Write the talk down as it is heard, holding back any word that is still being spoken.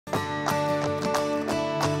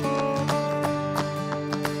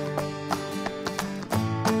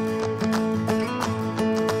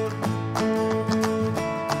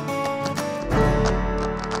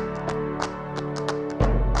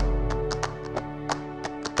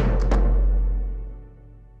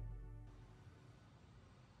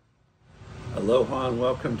Aloha and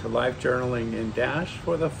welcome to Life Journaling in Dash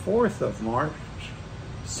for the 4th of March.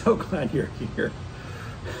 So glad you're here.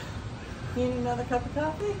 You need another cup of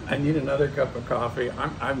coffee? I need another cup of coffee.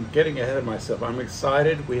 I'm getting ahead of myself. I'm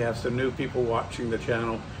excited. We have some new people watching the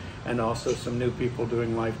channel and also some new people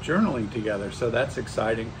doing life journaling together. So that's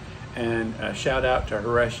exciting. And a shout out to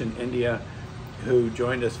Haresh in India, who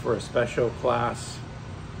joined us for a special class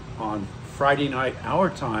on Friday night, our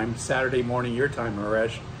time, Saturday morning, your time,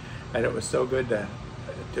 Haresh. And it was so good to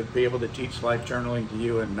be able to teach life journaling to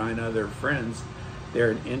you and 9 other friends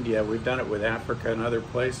there in India. We've done it with Africa and other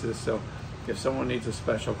places. So if someone needs a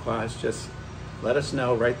special class, just let us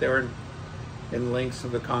know right there in links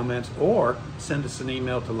in the comments, or send us an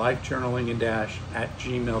email to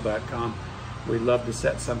lifejournalingindash@gmail.com. We'd love to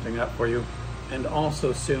set something up for you. And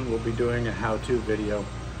also soon we'll be doing a how-to video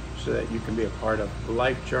so that you can be a part of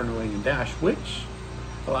Life Journaling in Dash, which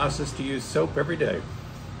allows us to use soap every day.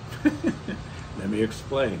 Let me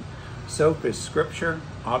explain. Soap is scripture,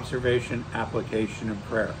 observation, application, and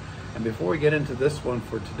prayer. And before we get into this one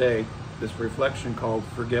for today, this reflection called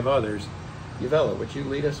Forgive Others, Yvella, would you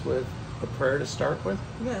lead us with a prayer to start with?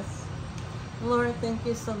 Yes. Lord, thank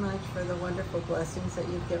you so much for the wonderful blessings that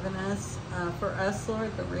you've given us. For us,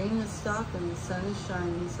 Lord, the rain has stopped and the sun is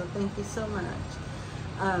shining, so thank you so much.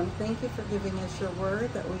 Thank you for giving us your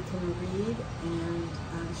word that we can read and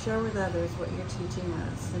share with others what you're teaching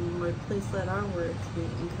us. And Lord, please let our words be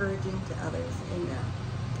encouraging to others. Amen.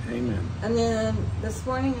 Amen. And then this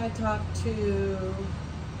morning I talked to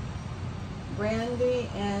Brandy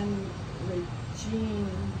and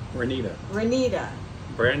Renita.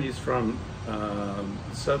 Brandy's from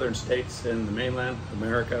southern states in the mainland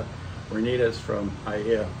America. Renita's from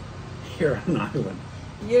here on Island.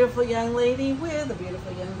 Beautiful young lady with a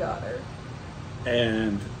beautiful young daughter.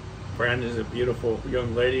 And Brandy's a beautiful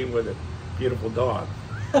young lady with a beautiful dog.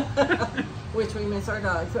 Which we miss our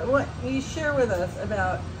dogs. But what you share with us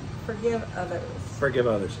about forgive others? Forgive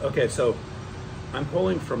others. Okay, so I'm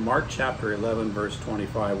pulling from Mark chapter 11, verse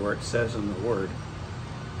 25, where it says in the word,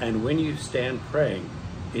 "And when you stand praying,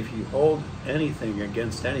 if you hold anything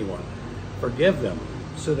against anyone, forgive them,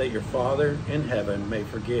 so that your Father in heaven may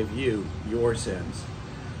forgive you your sins."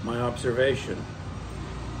 My observation: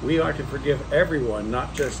 we are to forgive everyone,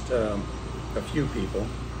 not just a few people,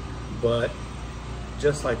 but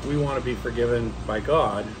just like we want to be forgiven by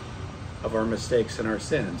God of our mistakes and our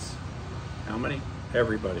sins. How many?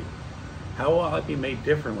 Everybody. How will I be made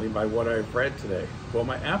differently by what I've read today? Well,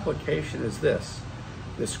 my application is this.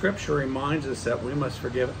 The scripture reminds us that we must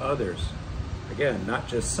forgive others. Again, not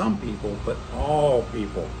just some people, but all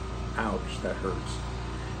people. Ouch, that hurts.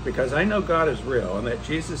 Because I know God is real and that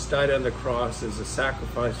Jesus died on the cross as a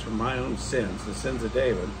sacrifice for my own sins, the sins of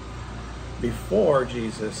David. Before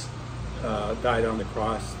Jesus died on the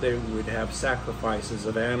cross, they would have sacrifices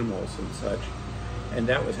of animals and such, and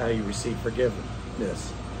that was how you receive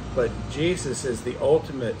forgiveness. But Jesus is the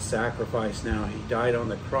ultimate sacrifice now. He died on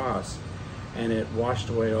the cross, and it washed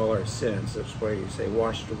away all our sins. That's why you say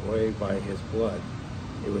washed away by his blood.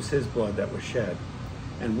 It was his blood that was shed.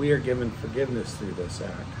 And we are given forgiveness through this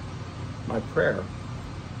act. My prayer: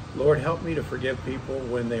 Lord, help me to forgive people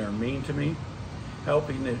when they are mean to me. Help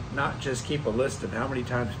me to not just keep a list of how many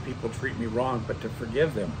times people treat me wrong, but to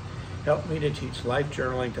forgive them. Help me to teach life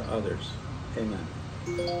journaling to others. Amen.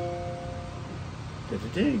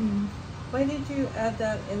 Da-da-ding. Why did you add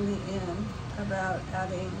that in the end about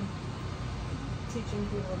teaching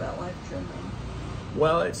people about life journaling?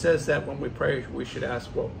 Well, it says that when we pray, we should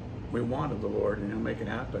ask what we want of the Lord, and he'll make it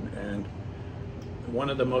happen. And one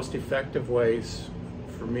of the most effective ways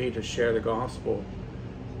for me to share the gospel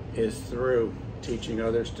is through teaching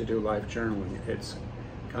others to do life journaling. It's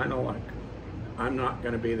kind of like, I'm not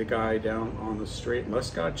going to be the guy down on the street, unless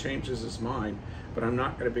God changes his mind, but I'm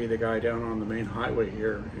not going to be the guy down on the main highway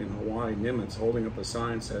here in Hawaii, Nimitz, holding up a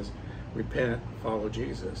sign that says, repent, follow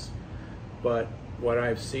Jesus. But what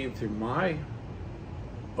I've seen through my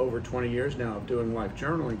over 20 years now of doing life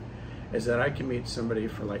journaling is that I can meet somebody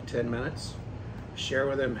for like 10 minutes, share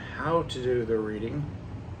with them how to do their reading,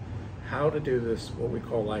 how to do this, what we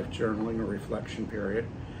call life journaling or reflection period,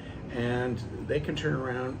 and they can turn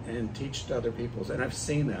around and teach to other people. And I've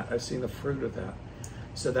seen that. I've seen the fruit of that.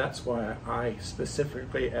 So that's why I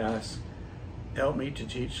specifically ask, help me to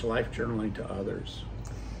teach life journaling to others.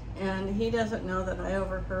 And he doesn't know that I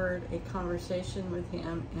overheard a conversation with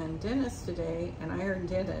him and Dennis today, and I heard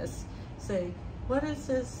Dennis say, what is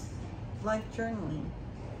this life journaling?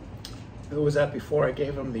 Was that before I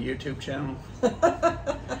gave him the YouTube channel?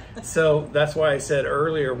 So that's why I said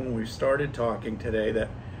earlier when we started talking today that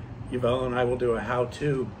Yvella and I will do a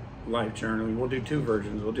how-to life journaling. We'll do 2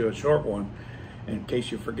 versions. We'll do a short one in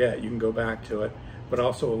case you forget, you can go back to it, but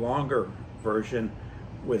also a longer version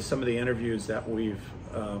with some of the interviews that we've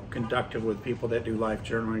conducted with people that do life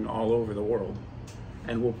journaling all over the world.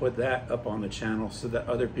 And we'll put that up on the channel so that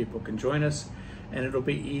other people can join us, and it'll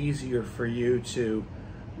be easier for you to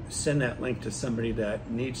send that link to somebody that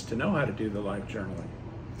needs to know how to do the life journaling.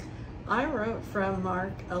 I wrote from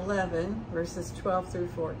Mark 11, verses 12 through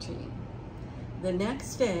 14. The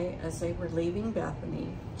next day, as they were leaving Bethany,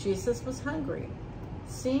 Jesus was hungry.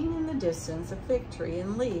 Seeing in the distance a fig tree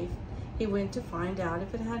and leaf, he went to find out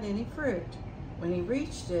if it had any fruit. When he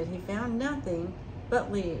reached it, he found nothing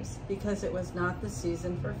but leaves, because it was not the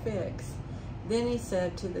season for figs. Then he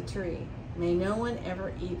said to the tree, "May no one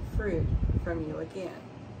ever eat fruit from you again."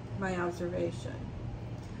 My observation.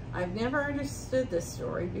 I've never understood this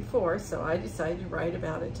story before, so I decided to write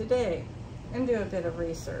about it today and do a bit of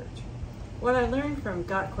research. What I learned from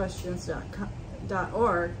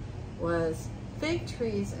gotquestions.org was fig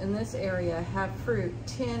trees in this area have fruit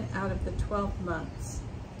 10 out of the 12 months.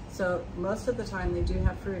 So most of the time they do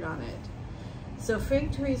have fruit on it. So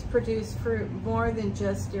fig trees produce fruit more than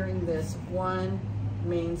just during this one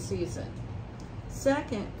main season.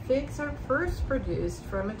 Second, figs are first produced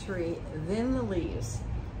from a tree, then the leaves.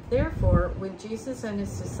 Therefore, when Jesus and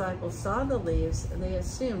his disciples saw the leaves, they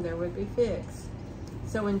assumed there would be figs.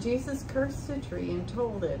 So when Jesus cursed the tree and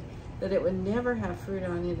told it that it would never have fruit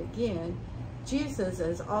on it again, Jesus,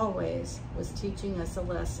 as always, was teaching us a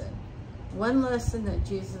lesson. One lesson that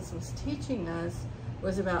Jesus was teaching us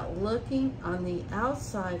was about looking on the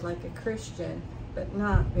outside like a Christian, but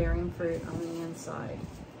not bearing fruit on the inside.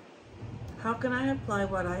 How can I apply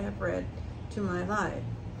what I have read to my life?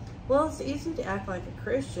 Well, it's easy to act like a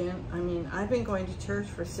Christian. I mean, I've been going to church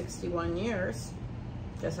for 61 years.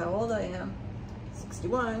 Guess how old I am?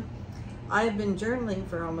 61. I have been journaling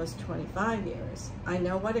for almost 25 years. I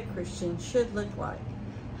know what a Christian should look like.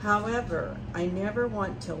 However, I never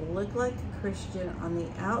want to look like a Christian on the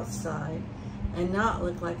outside and not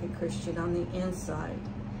look like a Christian on the inside.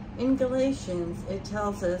 In Galatians, it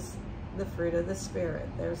tells us the fruit of the Spirit.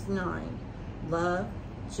 There's 9. Love,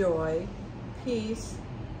 joy, peace,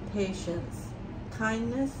 patience,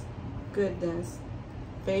 kindness, goodness,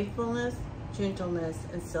 faithfulness, gentleness,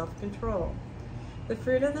 and self-control. The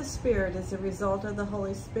fruit of the Spirit is a result of the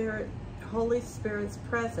Holy Spirit's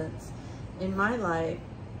presence in my life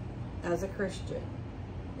as a Christian.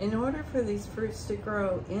 In order for these fruits to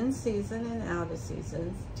grow in season and out of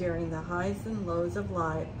seasons, during the highs and lows of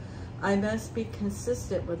life, I must be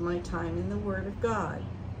consistent with my time in the Word of God.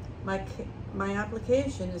 My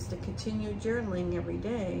application is to continue journaling every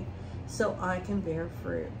day so I can bear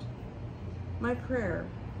fruit. My prayer,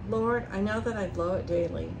 Lord, I know that I blow it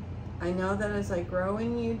daily. I know that as I grow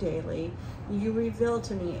in you daily, you reveal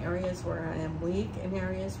to me areas where I am weak and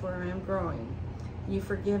areas where I am growing. You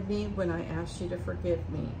forgive me when I ask you to forgive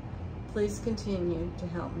me. Please continue to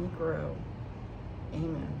help me grow.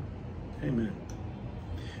 Amen. Amen.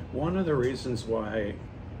 One of the reasons why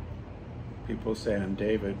people say on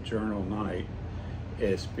David Journal Night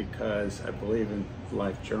is because I believe in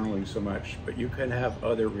life journaling so much, but you can have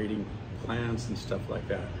other reading plans and stuff like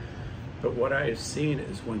that. But what I have seen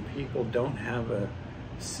is when people don't have a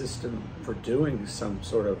system for doing some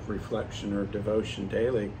sort of reflection or devotion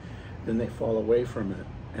daily, then they fall away from it.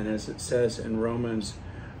 And as it says in Romans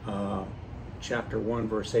chapter 1,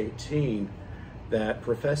 verse 18, that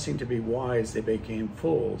professing to be wise, they became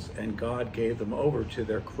fools, and God gave them over to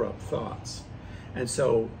their corrupt thoughts. And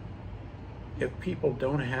so if people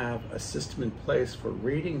don't have a system in place for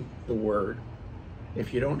reading the Word,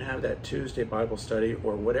 if you don't have that Tuesday Bible study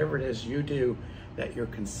or whatever it is you do, that you're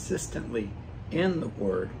consistently in the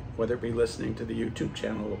Word, whether it be listening to the YouTube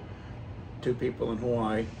channel, 2 People in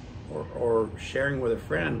Hawaii, or sharing with a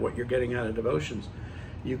friend what you're getting out of devotions,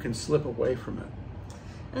 you can slip away from it.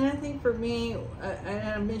 And I think for me, and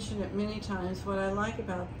I've mentioned it many times, what I like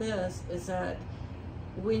about this is that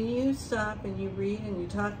when you stop and you read and you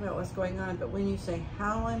talk about what's going on, but when you say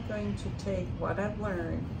how I'm going to take what I've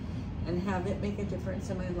learned and have it make a difference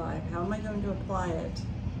in my life, how am I going to apply it,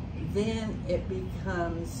 then it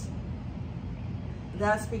becomes,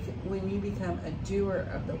 when you become a doer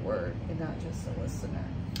of the Word and not just a listener.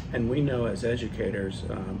 And we know as educators,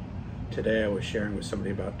 today I was sharing with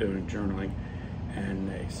somebody about doing journaling, and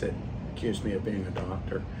they said, accused me of being a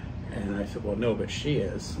doctor. And I said, well, no, but she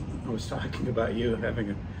is. I was talking about you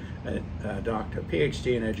having a doctor, a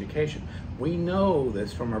PhD in education. We know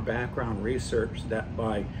this from our background research that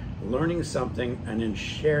by learning something and then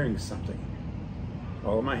sharing something,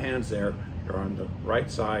 all of my hands there are on the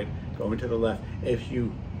right side, going to the left. If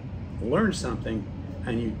you learn something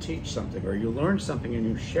and you teach something, or you learn something and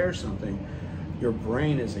you share something, your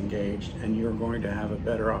brain is engaged, and you're going to have a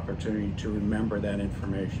better opportunity to remember that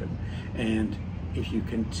information. And if you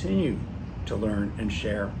continue to learn and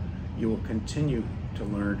share, you will continue to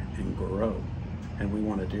learn and grow. And we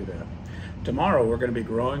want to do that. Tomorrow we're going to be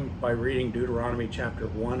growing by reading Deuteronomy chapter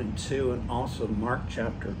 1 and 2 and also Mark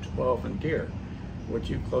chapter 12. And dear, would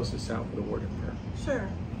you close us out with a word of prayer? Sure.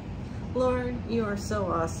 Lord, you are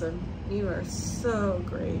so awesome. You are so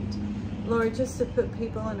great. Lord, just to put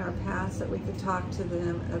people in our paths that we could talk to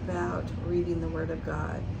them about reading the Word of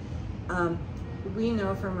God. We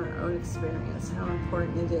know from our own experience how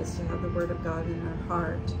important it is to have the Word of God in our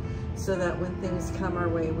heart, so that when things come our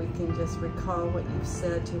way, we can just recall what you've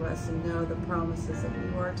said to us and know the promises that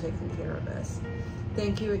you are taking care of us.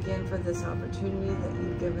 Thank you again for this opportunity that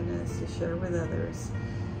you've given us to share with others.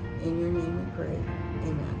 In your name we pray.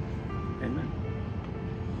 Amen. Amen.